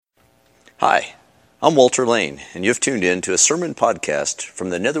Hi, I'm Walter Lane, and you've tuned in to a sermon podcast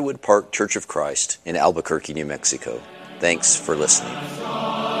from the Netherwood Park Church of Christ in Albuquerque, New Mexico. Thanks for listening.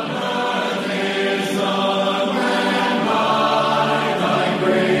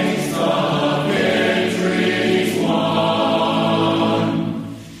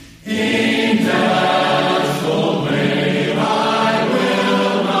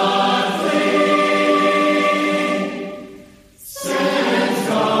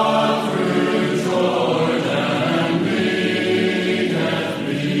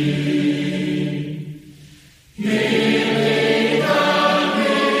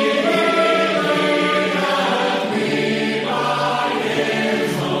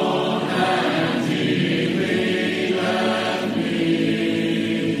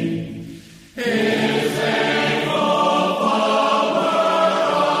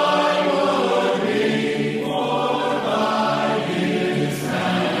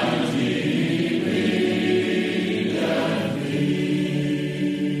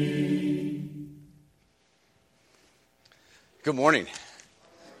 Good morning.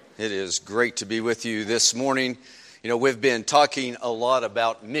 It is great to be with you this morning. You know, we've been talking a lot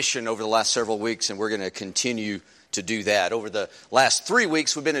about mission over the last several weeks, and we're going to continue to do that. Over the last 3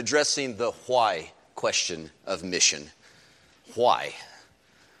 weeks, we've been addressing the why question of mission. Why?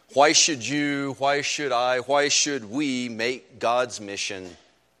 Why should you, why should I, why should we make God's mission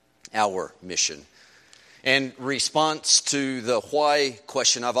our mission? In response to the why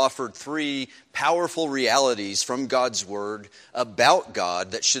question, I've offered 3 powerful realities from God's Word about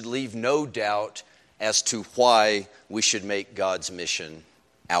God that should leave no doubt as to why we should make God's mission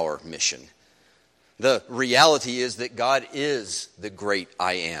our mission. The reality is that God is the great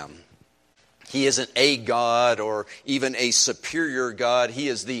I am. He isn't a God or even a superior God. He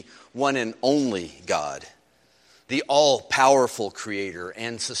is the one and only God, the all-powerful creator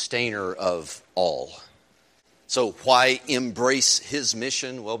and sustainer of all. So why embrace His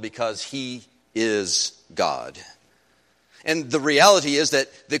mission? Well, because He is God. And the reality is that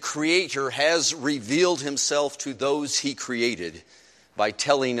the Creator has revealed Himself to those He created by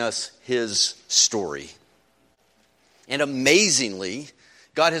telling us His story. And amazingly,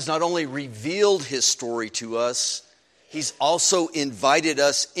 God has not only revealed His story to us, He's also invited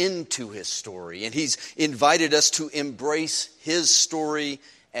us into His story. And He's invited us to embrace His story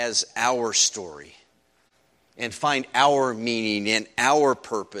as our story, and find our meaning and our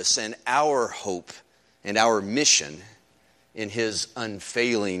purpose and our hope and our mission in His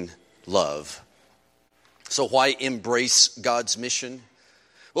unfailing love. So why embrace God's mission?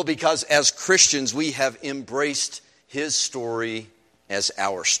 Well, because as Christians, we have embraced His story as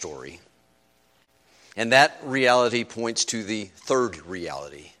our story. And that reality points to the third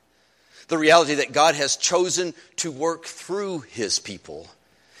reality. The reality that God has chosen to work through His people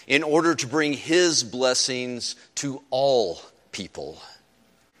in order to bring His blessings to all people.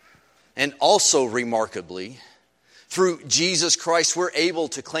 And also remarkably, through Jesus Christ, we're able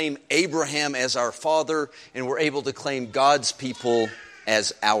to claim Abraham as our father, and we're able to claim God's people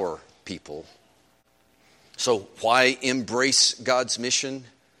as our people. So why embrace God's mission?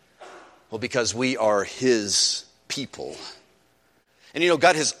 Well, because we are His people. And you know,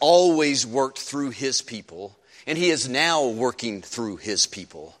 God has always worked through His people, and He is now working through His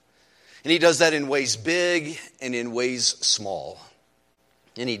people. And He does that in ways big and in ways small.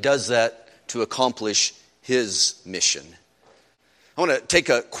 And He does that to accomplish His mission. I want to take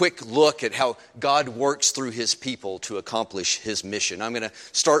a quick look at how God works through His people to accomplish His mission. I'm going to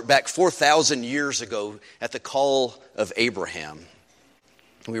start back 4,000 years ago at the call of Abraham.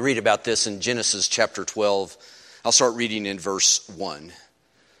 We read about this in Genesis chapter 12. I'll start reading in verse 1.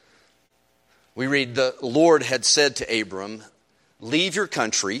 We read, "The Lord had said to Abram, 'Leave your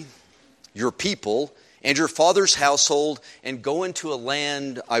country, your people, and your father's household, and go into a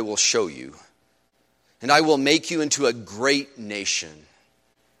land I will show you. And I will make you into a great nation,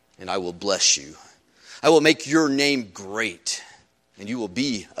 and I will bless you. I will make your name great, and you will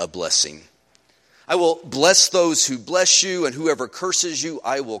be a blessing. I will bless those who bless you, and whoever curses you,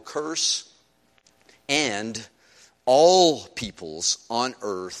 I will curse. And all peoples on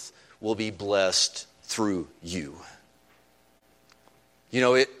earth will be blessed through you.'" You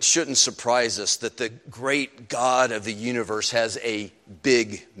know, it shouldn't surprise us that the great God of the universe has a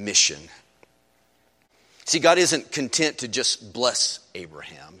big mission. See, God isn't content to just bless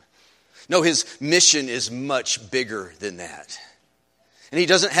Abraham. No, His mission is much bigger than that. And He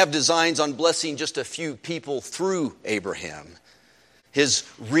doesn't have designs on blessing just a few people through Abraham. His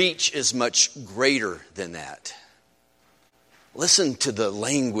reach is much greater than that. Listen to the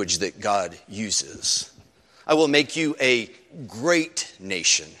language that God uses. I will make you a great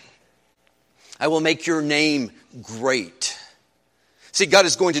nation. I will make your name great. See, God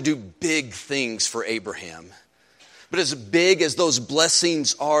is going to do big things for Abraham. But as big as those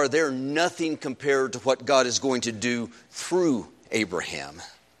blessings are, they're nothing compared to what God is going to do through Abraham.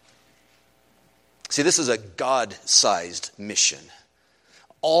 See, this is a God-sized mission.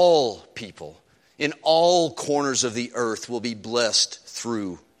 All people in all corners of the earth will be blessed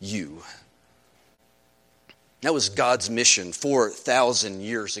through you. That was God's mission 4,000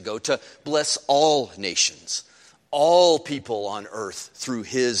 years ago, to bless all nations, all people on earth through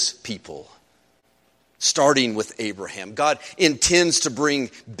His people. Starting with Abraham, God intends to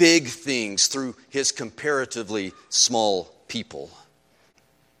bring big things through His comparatively small people.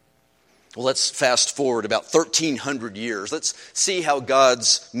 Well, let's fast forward about 1,300 years. Let's see how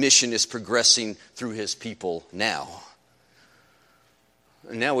God's mission is progressing through His people now.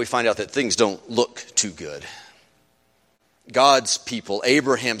 And now we find out that things don't look too good. God's people,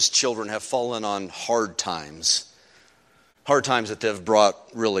 Abraham's children, have fallen on hard times that they've brought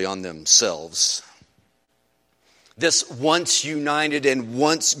really on themselves. This once united and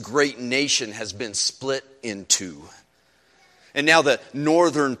once great nation has been split in two. And now the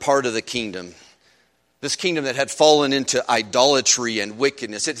northern part of the kingdom, this kingdom that had fallen into idolatry and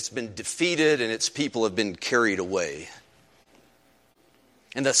wickedness, it's been defeated and its people have been carried away.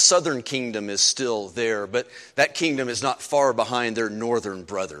 And the southern kingdom is still there, but that kingdom is not far behind their northern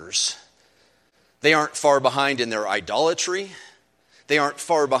brothers. They aren't far behind in their idolatry. They aren't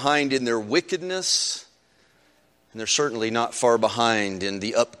far behind in their wickedness. And they're certainly not far behind in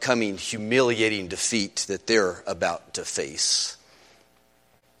the upcoming humiliating defeat that they're about to face.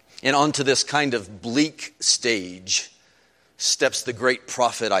 And onto this kind of bleak stage steps the great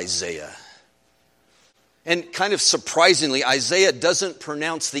prophet Isaiah. And kind of surprisingly, Isaiah doesn't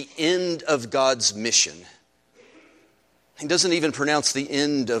pronounce the end of God's mission. He doesn't even pronounce the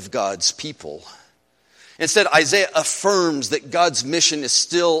end of God's people. Instead, Isaiah affirms that God's mission is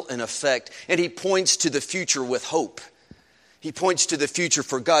still in effect, and he points to the future with hope. He points to the future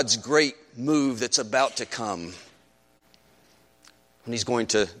for God's great move that's about to come, when He's going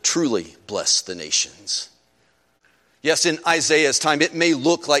to truly bless the nations. Yes, in Isaiah's time, it may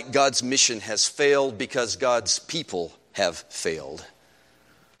look like God's mission has failed because God's people have failed.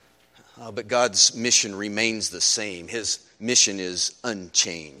 But God's mission remains the same. His mission is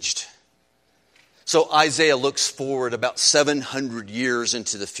unchanged. So Isaiah looks forward about 700 years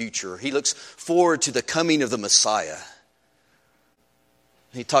into the future. He looks forward to the coming of the Messiah.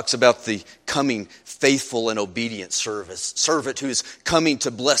 He talks about the coming faithful and obedient servant who is coming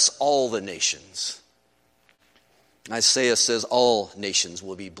to bless all the nations. Isaiah says all nations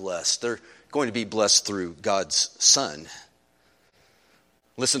will be blessed. They're going to be blessed through God's Son.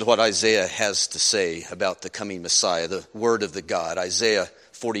 Listen to what Isaiah has to say about the coming Messiah, the word of the God. Isaiah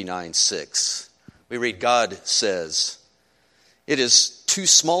 49:6. We read, God says, "It is too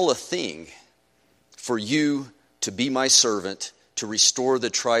small a thing for you to be my servant, to restore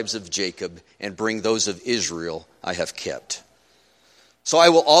the tribes of Jacob and bring those of Israel I have kept. So I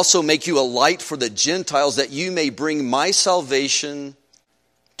will also make you a light for the Gentiles, that you may bring my salvation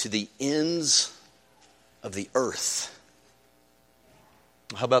to the ends of the earth."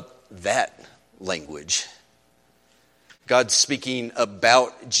 How about that language? God's speaking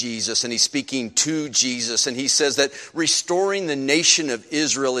about Jesus, and He's speaking to Jesus, and He says that restoring the nation of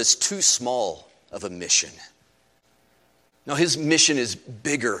Israel is too small of a mission. Now, His mission is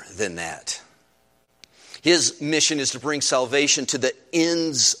bigger than that. His mission is to bring salvation to the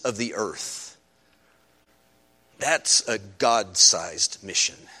ends of the earth. That's a God-sized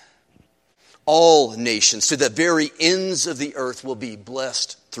mission. All nations to the very ends of the earth will be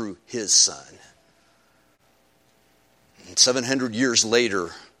blessed through His Son. And 700 years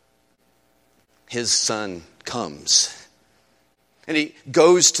later, His Son comes. And He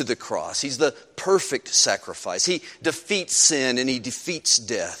goes to the cross. He's the perfect sacrifice. He defeats sin and He defeats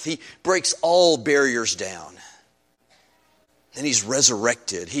death. He breaks all barriers down. Then He's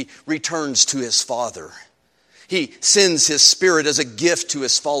resurrected. He returns to His Father. He sends His Spirit as a gift to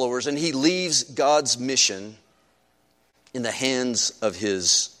His followers, and He leaves God's mission in the hands of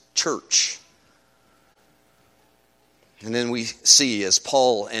His church. And then we see, as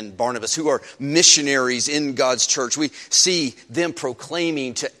Paul and Barnabas, who are missionaries in God's church, we see them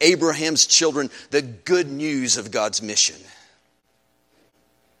proclaiming to Abraham's children the good news of God's mission.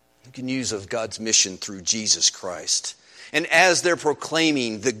 The good news of God's mission through Jesus Christ. And as they're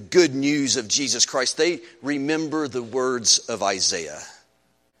proclaiming the good news of Jesus Christ, they remember the words of Isaiah.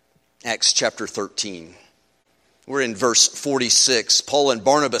 Acts chapter 13. We're in verse 46. Paul and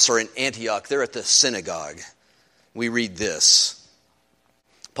Barnabas are in Antioch. They're at the synagogue. We read this.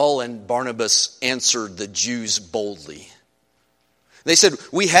 Paul and Barnabas answered the Jews boldly. They said,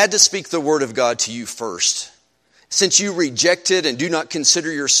 "We had to speak the word of God to you first. Since you rejected and do not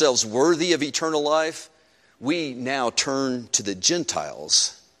consider yourselves worthy of eternal life, we now turn to the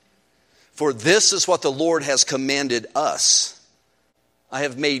Gentiles. For this is what the Lord has commanded us. I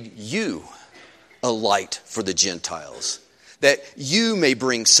have made you a light for the Gentiles, that you may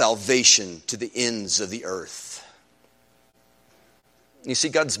bring salvation to the ends of the earth." You see,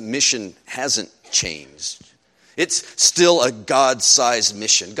 God's mission hasn't changed. It's still a God-sized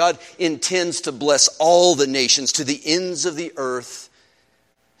mission. God intends to bless all the nations to the ends of the earth,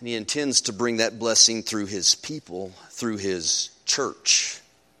 and He intends to bring that blessing through His people, through His church.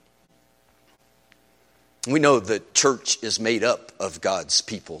 We know the church is made up of God's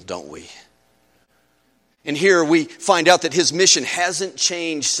people, don't we? And here we find out that His mission hasn't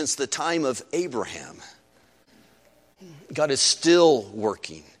changed since the time of Abraham. God is still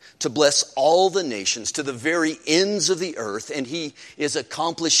working to bless all the nations to the very ends of the earth, and He is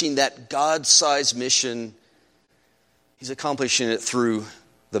accomplishing that God-sized mission. He's accomplishing it through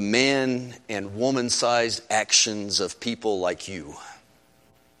the man and woman-sized actions of people like you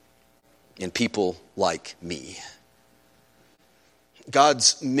and people like me.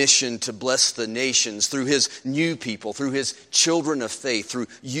 God's mission to bless the nations through His new people, through His children of faith, through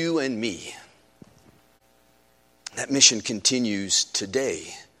you and me. That mission continues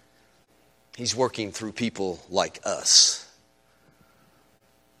today. He's working through people like us.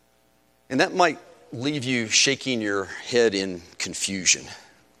 And that might leave you shaking your head in confusion.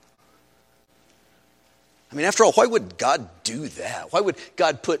 I mean, after all, why would God do that? Why would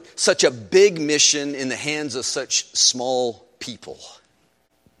God put such a big mission in the hands of such small people?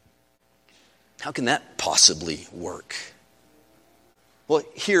 How can that possibly work? Well,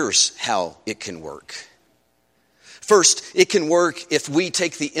 here's how it can work. First, it can work if we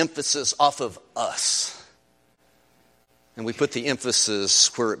take the emphasis off of us and we put the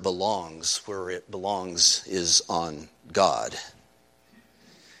emphasis where it belongs. Where it belongs is on God.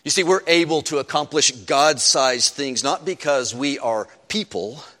 You see, we're able to accomplish God-sized things not because we are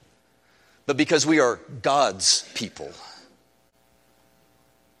people, but because we are God's people.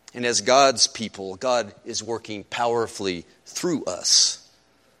 And as God's people, God is working powerfully through us.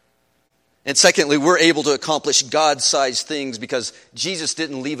 And secondly, we're able to accomplish God-sized things because Jesus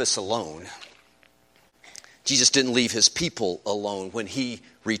didn't leave us alone. Jesus didn't leave His people alone when He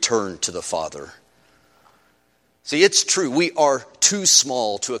returned to the Father. See, it's true, we are too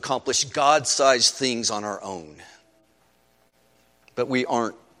small to accomplish God-sized things on our own. But we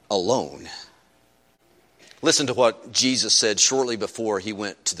aren't alone. Listen to what Jesus said shortly before He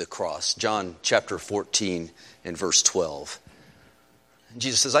went to the cross. John chapter 14 and verse 12.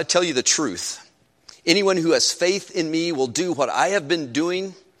 Jesus says, "I tell you the truth. Anyone who has faith in me will do what I have been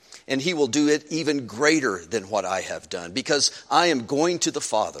doing, and he will do it even greater than what I have done, because I am going to the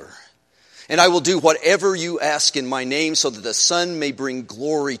Father. And I will do whatever you ask in my name so that the Son may bring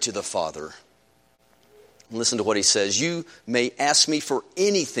glory to the Father." And listen to what He says. "You may ask me for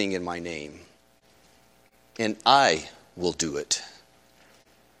anything in my name, and I will do it.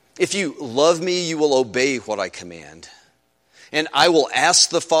 If you love me, you will obey what I command. And I will ask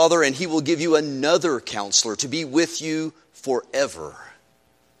the Father, and He will give you another counselor to be with you forever.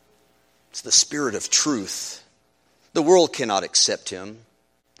 It's the Spirit of truth. The world cannot accept Him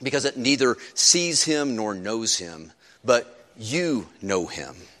because it neither sees Him nor knows Him. But you know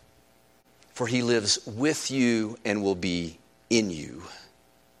Him, for He lives with you and will be in you."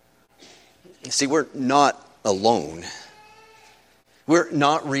 You see, we're not alone. We're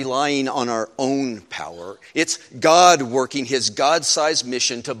not relying on our own power. It's God working His God-sized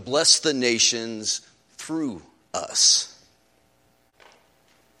mission to bless the nations through us.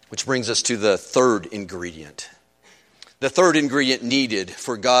 Which brings us to the third ingredient. The third ingredient needed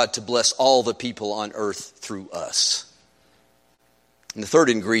for God to bless all the people on earth through us. And the third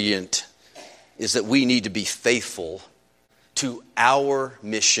ingredient is that we need to be faithful to our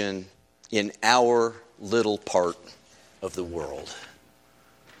mission in our little part of the world.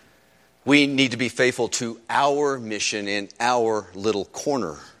 We need to be faithful to our mission in our little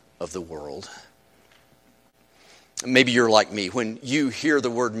corner of the world. Maybe you're like me. When you hear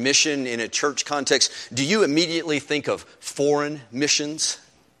the word mission in a church context, do you immediately think of foreign missions?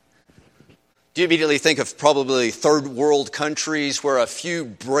 Do you immediately think of probably third world countries where a few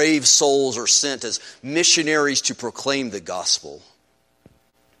brave souls are sent as missionaries to proclaim the gospel?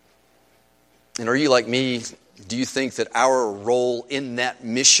 And are you like me? Do you think that our role in that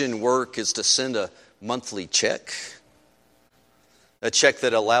mission work is to send a monthly check? A check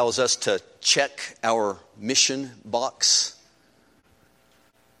that allows us to check our mission box?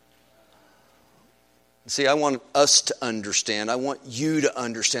 See, I want us to understand. I want you to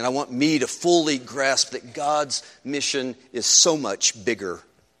understand. I want me to fully grasp that God's mission is so much bigger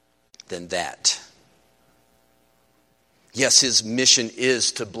than that. Yes, his mission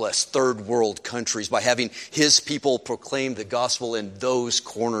is to bless third world countries by having his people proclaim the gospel in those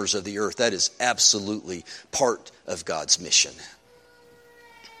corners of the earth. That is absolutely part of God's mission.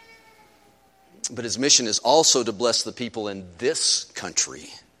 But his mission is also to bless the people in this country,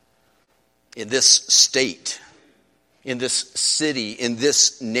 in this state, in this city, in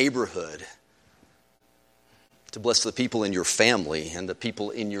this neighborhood. To bless the people in your family and the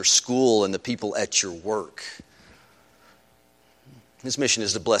people in your school and the people at your work. His mission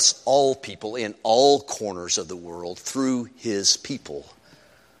is to bless all people in all corners of the world through his people.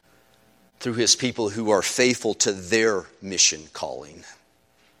 Through his people who are faithful to their mission calling.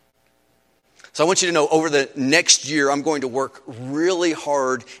 So I want you to know, over the next year, I'm going to work really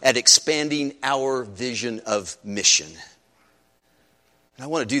hard at expanding our vision of mission. And I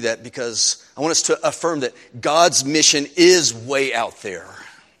want to do that because I want us to affirm that God's mission is way out there,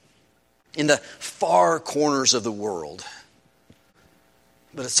 in the far corners of the world.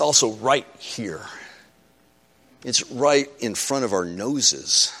 But it's also right here. It's right in front of our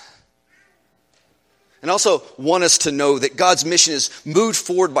noses. And I also want us to know that God's mission is moved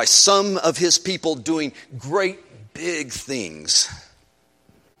forward by some of his people doing great big things.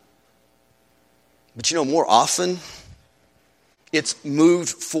 But more often, it's moved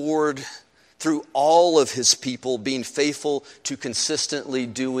forward through all of his people being faithful to consistently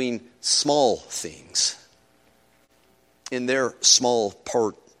doing small things in their small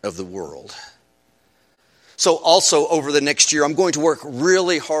part of the world. So also over the next year, I'm going to work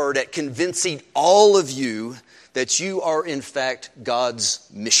really hard at convincing all of you that you are in fact God's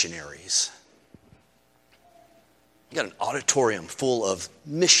missionaries. You got an auditorium full of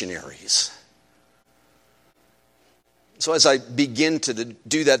missionaries. So as I begin to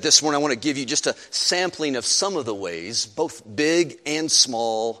do that this morning, I want to give you just a sampling of some of the ways, both big and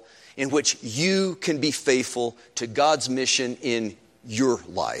small, in which you can be faithful to God's mission in your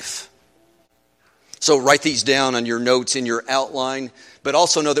life. So write these down on your notes in your outline, but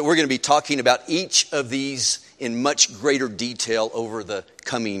also know that we're going to be talking about each of these in much greater detail over the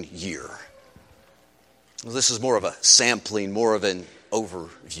coming year. Well, this is more of a sampling, more of an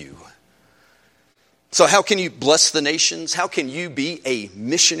overview. So how can you bless the nations? How can you be a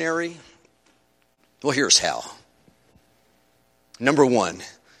missionary? Well, here's how. Number one,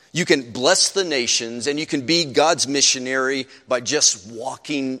 you can bless the nations and you can be God's missionary by just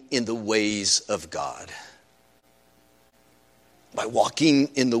walking in the ways of God. By walking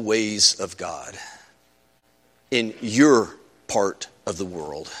in the ways of God in your part of the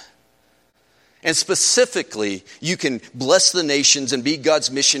world. And specifically, you can bless the nations and be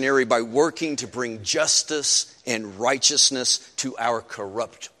God's missionary by working to bring justice and righteousness to our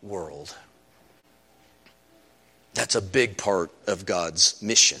corrupt world. That's a big part of God's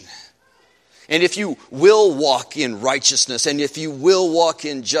mission. And if you will walk in righteousness and if you will walk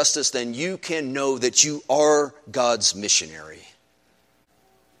in justice, then you can know that you are God's missionary.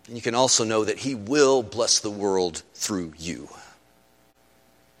 And you can also know that he will bless the world through you.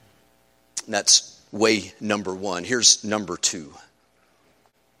 And that's way number one. Here's number two.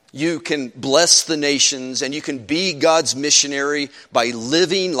 You can bless the nations and you can be God's missionary by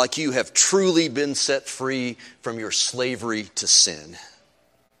living like you have truly been set free from your slavery to sin.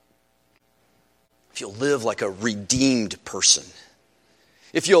 If you'll live like a redeemed person.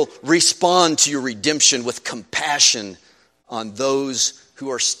 If you'll respond to your redemption with compassion on those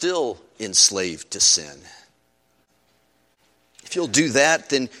who are still enslaved to sin. If you'll do that,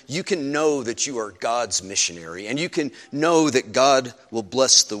 then you can know that you are God's missionary. And you can know that God will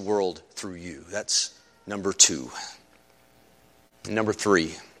bless the world through you. That's number two. And number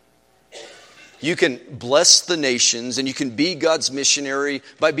three, you can bless the nations and you can be God's missionary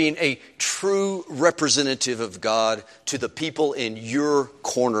by being a true representative of God to the people in your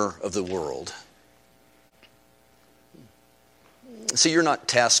corner of the world. See, you're not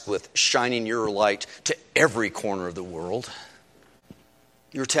tasked with shining your light to every corner of the world.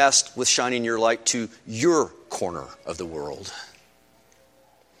 You're tasked with shining your light to your corner of the world.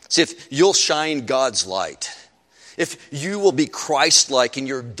 See, if you'll shine God's light, if you will be Christ-like in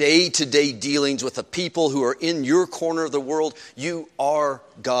your day-to-day dealings with the people who are in your corner of the world, you are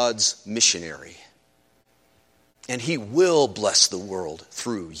God's missionary. And he will bless the world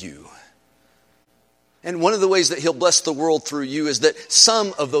through you. And one of the ways that he'll bless the world through you is that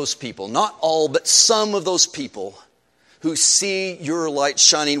some of those people, not all, but some of those people who see your light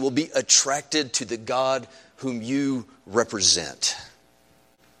shining will be attracted to the God whom you represent.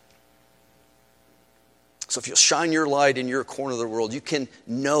 So if you'll shine your light in your corner of the world, you can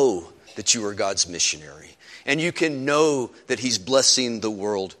know that you are God's missionary. And you can know that He's blessing the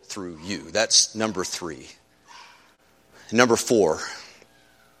world through you. That's number 3. Number 4.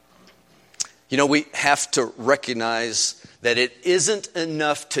 We have to recognize that it isn't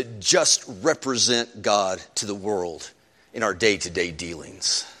enough to just represent God to the world in our day-to-day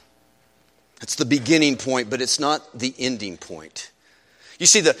dealings. It's the beginning point, but it's not the ending point. You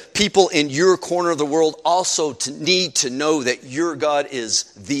see, the people in your corner of the world also need to know that your God is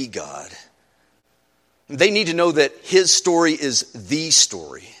the God. They need to know that His story is the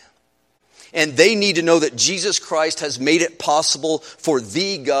story. And they need to know that Jesus Christ has made it possible for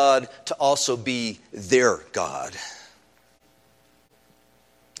the God to also be their God.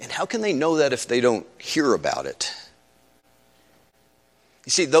 And how can they know that if they don't hear about it? You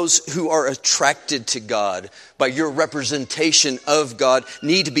see, those who are attracted to God by your representation of God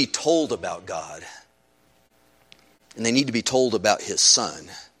need to be told about God. And they need to be told about His Son.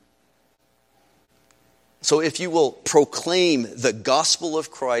 So if you will proclaim the gospel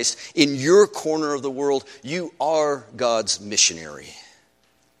of Christ in your corner of the world, you are God's missionary.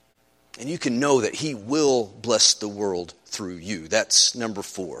 And you can know that He will bless the world through you. That's number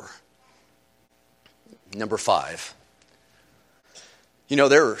 4. Number 5.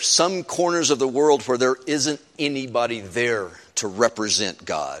 There are some corners of the world where there isn't anybody there to represent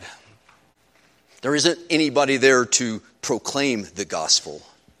God. There isn't anybody there to proclaim the gospel.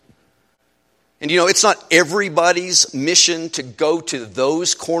 And it's not everybody's mission to go to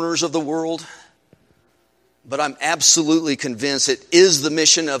those corners of the world. But I'm absolutely convinced it is the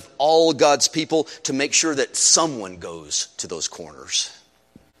mission of all God's people to make sure that someone goes to those corners.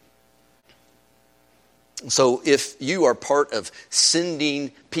 So if you are part of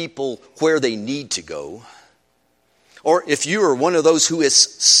sending people where they need to go, or if you are one of those who is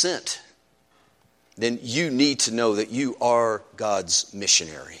sent, then you need to know that you are God's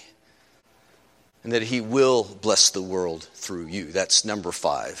missionary and that He will bless the world through you. That's number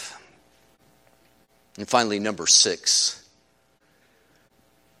 5. And finally, number 6.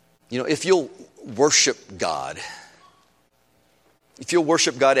 If you'll worship God, if you'll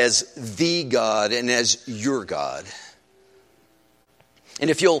worship God as the God and as your God,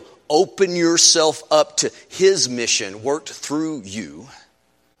 and if you'll open yourself up to His mission worked through you,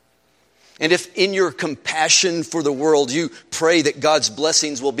 and if in your compassion for the world you pray that God's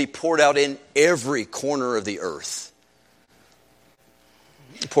blessings will be poured out in every corner of the earth,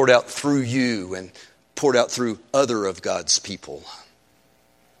 poured out through you and poured out through other of God's people,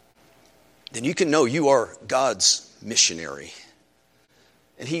 then you can know you are God's missionary.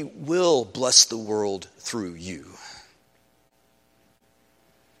 And He will bless the world through you.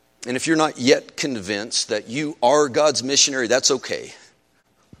 And if you're not yet convinced that you are God's missionary, that's okay.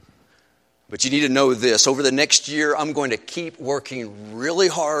 But you need to know this. Over the next year, I'm going to keep working really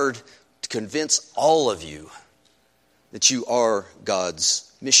hard to convince all of you that you are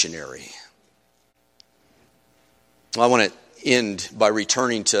God's missionary. Well, I want to end by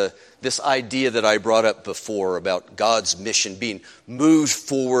returning to this idea that I brought up before about God's mission being moved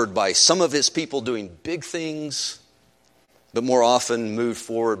forward by some of His people doing big things, but more often moved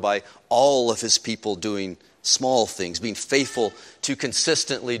forward by all of His people doing small things, being faithful to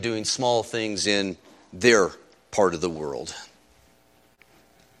consistently doing small things in their part of the world.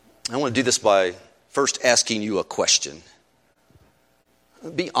 I want to do this by first asking you a question.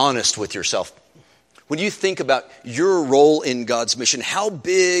 Be honest with yourself. When you think about your role in God's mission, how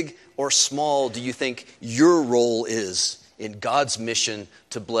big or small do you think your role is in God's mission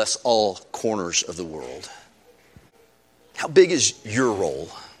to bless all corners of the world? How big is your role?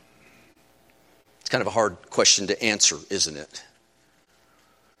 It's kind of a hard question to answer, isn't it?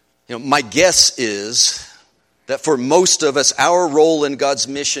 My guess is that for most of us, our role in God's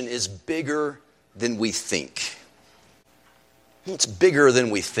mission is bigger than we think. It's bigger than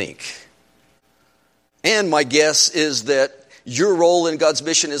we think. And my guess is that your role in God's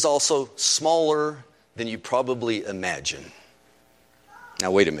mission is also smaller than you probably imagine.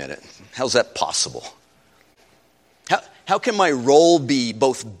 Now, wait a minute. How's that possible? How can my role be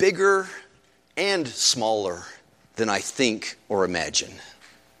both bigger and smaller than I think or imagine?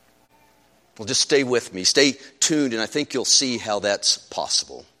 Well, just stay with me. Stay tuned, and I think you'll see how that's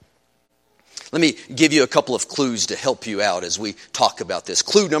possible. Let me give you a couple of clues to help you out as we talk about this.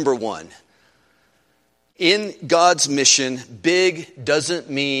 Clue number 1. In God's mission, big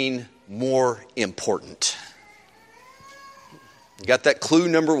doesn't mean more important. You got that? Clue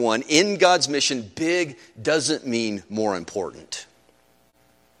number 1. In God's mission, big doesn't mean more important.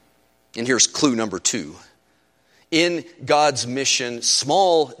 And here's clue number 2. In God's mission,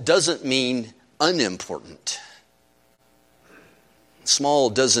 small doesn't mean unimportant. Small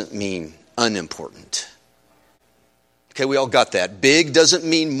doesn't mean unimportant. Okay, we all got that. Big doesn't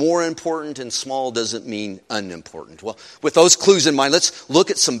mean more important, and small doesn't mean unimportant. Well, with those clues in mind, let's look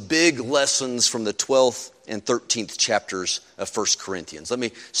at some big lessons from the 12th and 13th chapters of 1 Corinthians. Let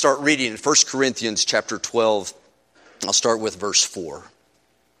me start reading in 1 Corinthians chapter 12. I'll start with verse 4.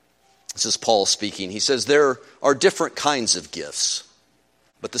 This is Paul speaking. He says, "There are different kinds of gifts,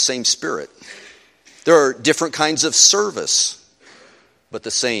 but the same Spirit. There are different kinds of service, but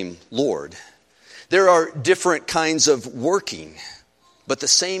the same Lord. There are different kinds of working, but the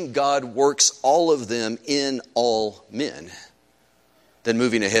same God works all of them in all men." Then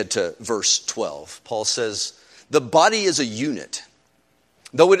moving ahead to verse 12, Paul says, "The body is a unit.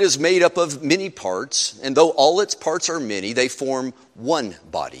 Though it is made up of many parts, and though all its parts are many, they form one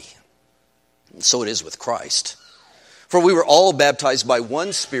body. And so it is with Christ. For we were all baptized by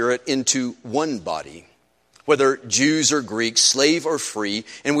one Spirit into one body, whether Jews or Greeks, slave or free,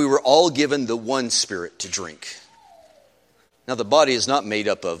 and we were all given the one Spirit to drink. Now the body is not made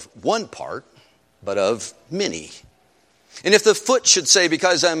up of one part, but of many. And if the foot should say,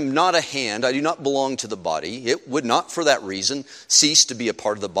 'Because I'm not a hand, I do not belong to the body,' it would not for that reason cease to be a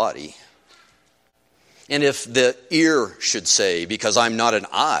part of the body. And if the ear should say, 'Because I'm not an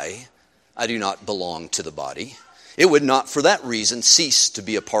eye, I do not belong to the body,' it would not for that reason cease to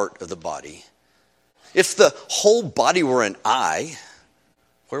be a part of the body. If the whole body were an eye,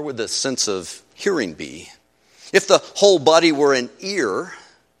 where would the sense of hearing be? If the whole body were an ear,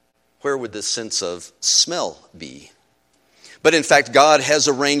 where would the sense of smell be? But in fact, God has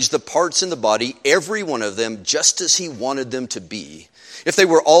arranged the parts in the body, every one of them, just as He wanted them to be. If they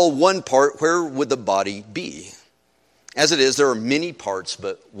were all one part, where would the body be? As it is, there are many parts,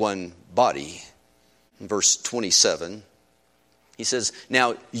 but one body." In verse 27, he says,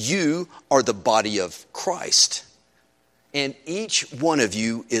 "Now you are the body of Christ, and each one of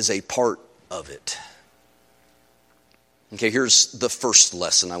you is a part of it." Okay, here's the first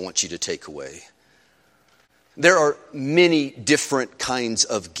lesson I want you to take away. There are many different kinds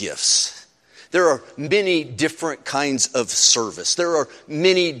of gifts. There are many different kinds of service. There are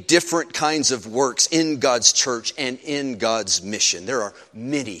many different kinds of works in God's church and in God's mission. There are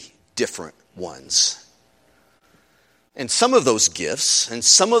many different ones. And some of those gifts and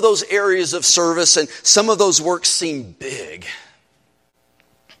some of those areas of service and some of those works seem big.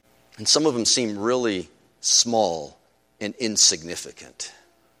 And some of them seem really small and insignificant.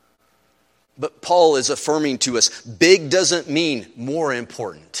 But Paul is affirming to us, big doesn't mean more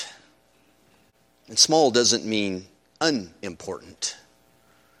important. And small doesn't mean unimportant.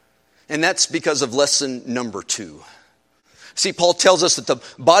 And that's because of lesson number 2. See, Paul tells us that the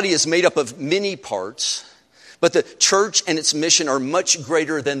body is made up of many parts, but the church and its mission are much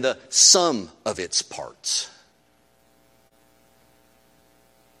greater than the sum of its parts.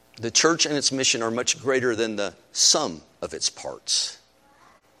 The church and its mission are much greater than the sum of its parts.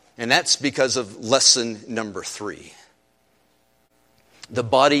 And that's because of lesson number 3. The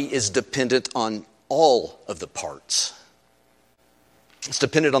body is dependent on all of the parts. It's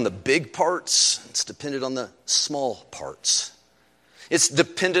dependent on the big parts. It's dependent on the small parts. It's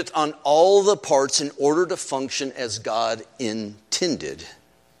dependent on all the parts in order to function as God intended.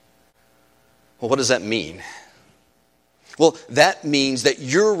 Well, what does that mean? Well, that means that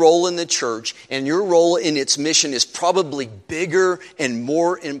your role in the church and your role in its mission is probably bigger and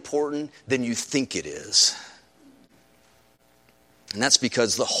more important than you think it is. And that's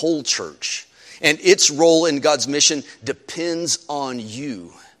because the whole church and its role in God's mission depends on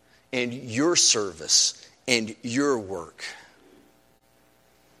you and your service and your work.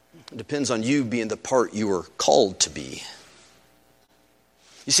 It depends on you being the part you are called to be.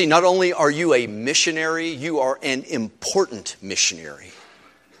 You see, not only are you a missionary, you are an important missionary.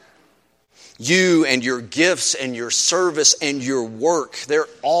 You and your gifts and your service and your work, they're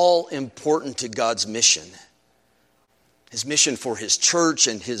all important to God's mission. His mission for His church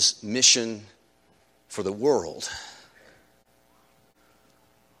and His mission for the world.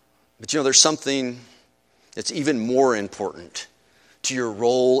 But you know, there's something that's even more important to your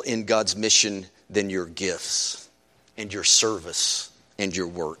role in God's mission than your gifts and your service and your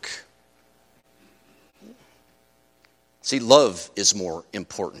work. See, love is more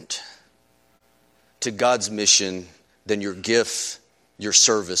important to God's mission than your gift, your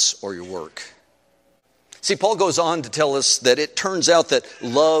service, or your work. See, Paul goes on to tell us that it turns out that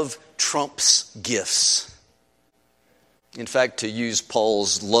love trumps gifts. In fact, to use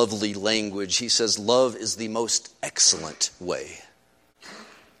Paul's lovely language, he says love is the most excellent way.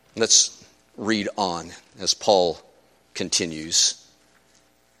 Let's read on as Paul continues.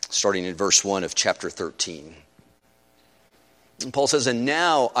 starting in verse 1 of chapter 13. And Paul says, "And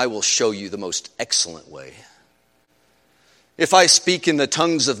now I will show you the most excellent way. If I speak in the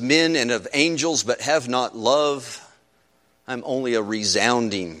tongues of men and of angels, but have not love, I'm only a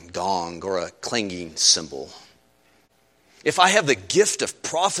resounding gong or a clanging cymbal. If I have the gift of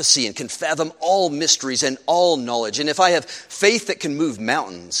prophecy and can fathom all mysteries and all knowledge, and if I have faith that can move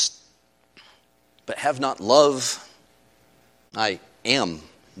mountains, but have not love, I am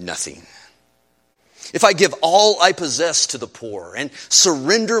nothing. If I give all I possess to the poor and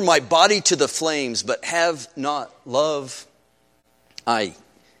surrender my body to the flames, but have not love, I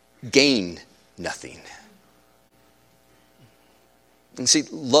gain nothing." And see,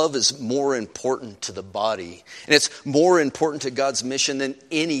 love is more important to the body, and it's more important to God's mission than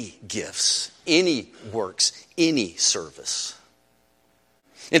any gifts, any works, any service.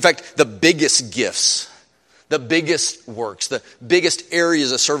 In fact, the biggest gifts, the biggest works, the biggest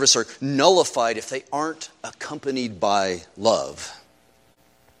areas of service are nullified if they aren't accompanied by love.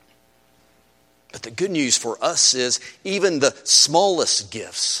 But the good news for us is even the smallest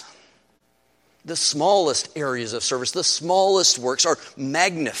gifts, the smallest areas of service, the smallest works are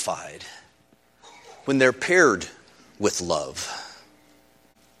magnified when they're paired with love.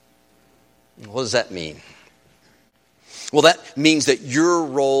 What does that mean? Well, that means that your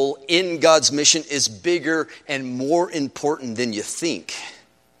role in God's mission is bigger and more important than you think,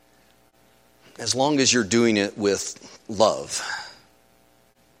 as long as you're doing it with love.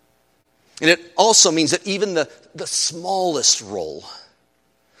 And it also means that even the smallest role,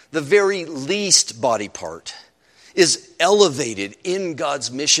 the very least body part, is elevated in God's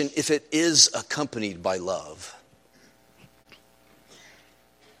mission if it is accompanied by love.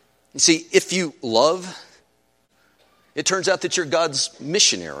 You see, if you love, it turns out that you're God's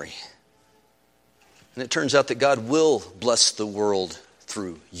missionary. And it turns out that God will bless the world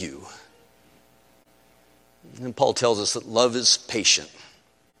through you. And Paul tells us that love is patient.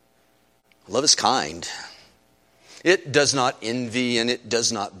 Love is kind. It does not envy and it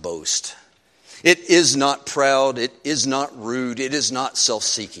does not boast. It is not proud. It is not rude. It is not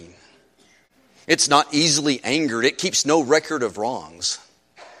self-seeking. It's not easily angered. It keeps no record of wrongs.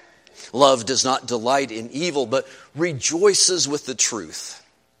 Love does not delight in evil, but rejoices with the truth.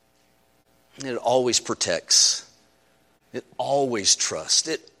 It always protects. It always trusts.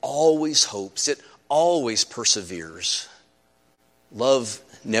 It always hopes. It always perseveres. Love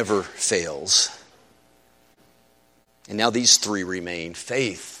never fails. And now these three remain: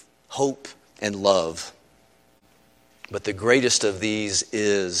 faith, hope, and love. But the greatest of these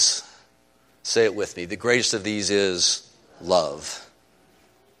is, say it with me, the greatest of these is love.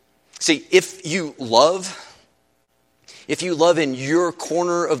 See, if you love in your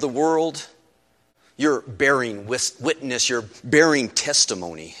corner of the world, you're bearing witness, you're bearing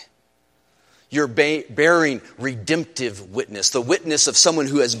testimony. You're bearing redemptive witness, the witness of someone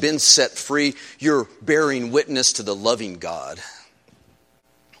who has been set free. You're bearing witness to the loving God.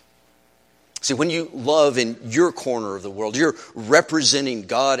 See, when you love in your corner of the world, you're representing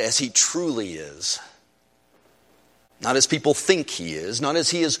God as He truly is. Not as people think He is, not as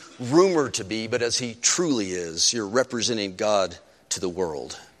He is rumored to be, but as He truly is. You're representing God to the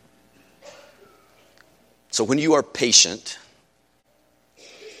world. So when you are patient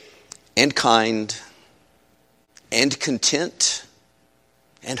and kind and content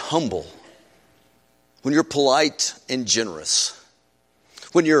and humble, when you're polite and generous,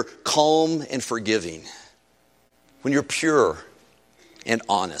 when you're calm and forgiving, when you're pure and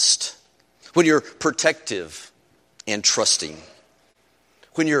honest, when you're protective and trusting,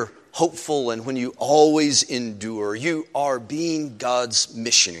 when you're hopeful and when you always endure, you are being God's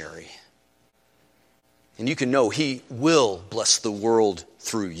missionary. And you can know He will bless the world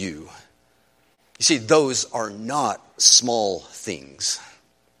through you. You see, those are not small things.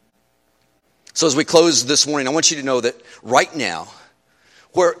 So as we close this morning, I want you to know that right now,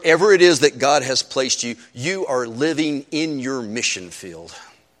 wherever it is that God has placed you, you are living in your mission field.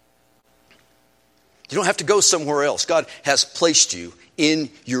 You don't have to go somewhere else. God has placed you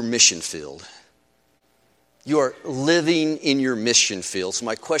in your mission field. You are living in your mission field. So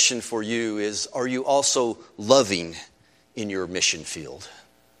my question for you is, are you also loving in your mission field?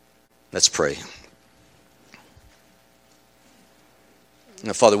 Let's pray.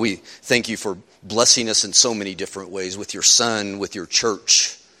 Now, Father, we thank you for blessing us in so many different ways, with your Son, with your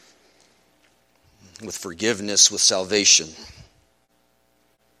church, with forgiveness, with salvation.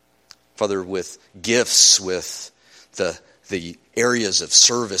 Father, with gifts, with the areas of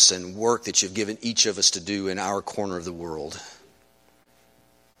service and work that you've given each of us to do in our corner of the world.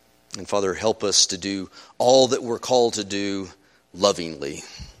 And Father, help us to do all that we're called to do lovingly.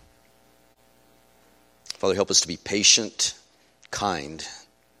 Father, help us to be patient, kind,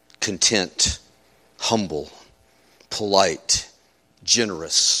 content, humble, polite,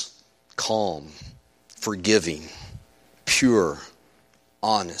 generous, calm, forgiving, pure,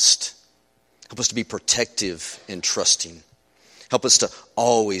 honest. Help us to be protective and trusting. Help us to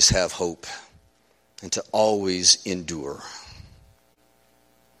always have hope and to always endure.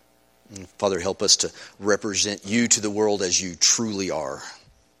 And Father, help us to represent you to the world as you truly are.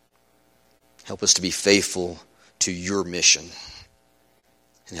 Help us to be faithful to your mission.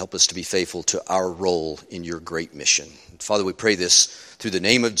 And help us to be faithful to our role in your great mission. Father, we pray this through the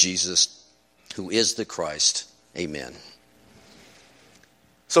name of Jesus, who is the Christ. Amen.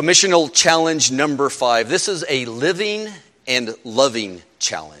 So missional challenge number 5. This is a living and loving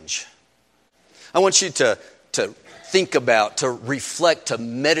challenge. I want you to think about, to reflect, to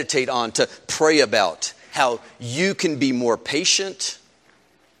meditate on, to pray about how you can be more patient,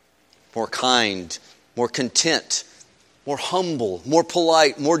 more kind, more content, more humble, more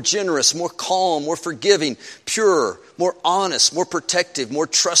polite, more generous, more calm, more forgiving, pure, more honest, more protective, more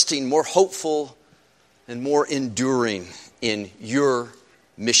trusting, more hopeful, and more enduring in your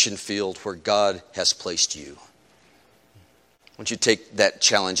mission field where God has placed you. I want you to take that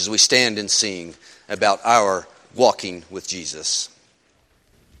challenge as we stand and sing about our walking with Jesus.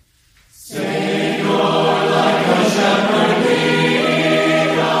 Say